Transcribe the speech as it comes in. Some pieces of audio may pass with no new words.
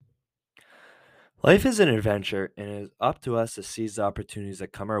Life is an adventure, and it is up to us to seize the opportunities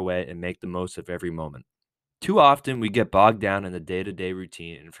that come our way and make the most of every moment. Too often, we get bogged down in the day to day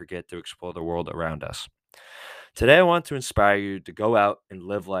routine and forget to explore the world around us. Today, I want to inspire you to go out and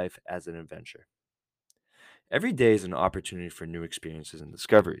live life as an adventure. Every day is an opportunity for new experiences and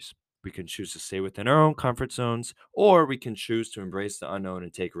discoveries. We can choose to stay within our own comfort zones, or we can choose to embrace the unknown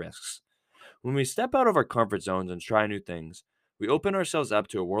and take risks. When we step out of our comfort zones and try new things, we open ourselves up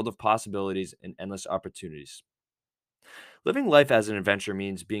to a world of possibilities and endless opportunities. Living life as an adventure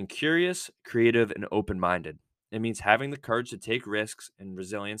means being curious, creative, and open minded. It means having the courage to take risks and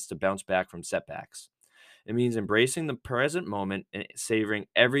resilience to bounce back from setbacks. It means embracing the present moment and savoring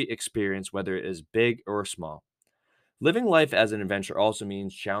every experience, whether it is big or small. Living life as an adventure also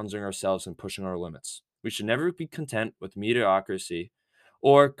means challenging ourselves and pushing our limits. We should never be content with mediocrity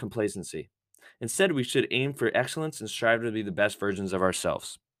or complacency. Instead, we should aim for excellence and strive to be the best versions of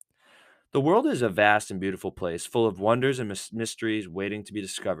ourselves. The world is a vast and beautiful place, full of wonders and mysteries waiting to be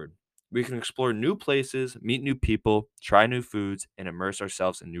discovered. We can explore new places, meet new people, try new foods, and immerse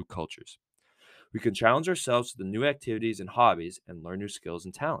ourselves in new cultures. We can challenge ourselves with new activities and hobbies and learn new skills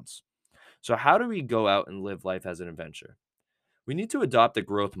and talents. So, how do we go out and live life as an adventure? We need to adopt a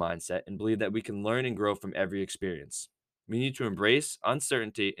growth mindset and believe that we can learn and grow from every experience. We need to embrace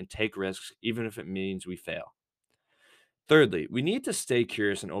uncertainty and take risks, even if it means we fail. Thirdly, we need to stay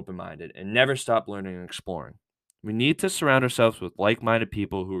curious and open minded and never stop learning and exploring. We need to surround ourselves with like minded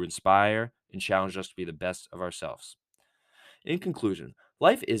people who inspire and challenge us to be the best of ourselves. In conclusion,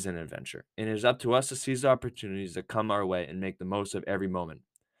 life is an adventure, and it is up to us to seize the opportunities that come our way and make the most of every moment.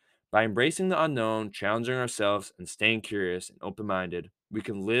 By embracing the unknown, challenging ourselves, and staying curious and open minded, we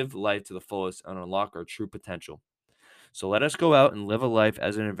can live life to the fullest and unlock our true potential. So let us go out and live a life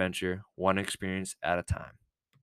as an adventure, one experience at a time.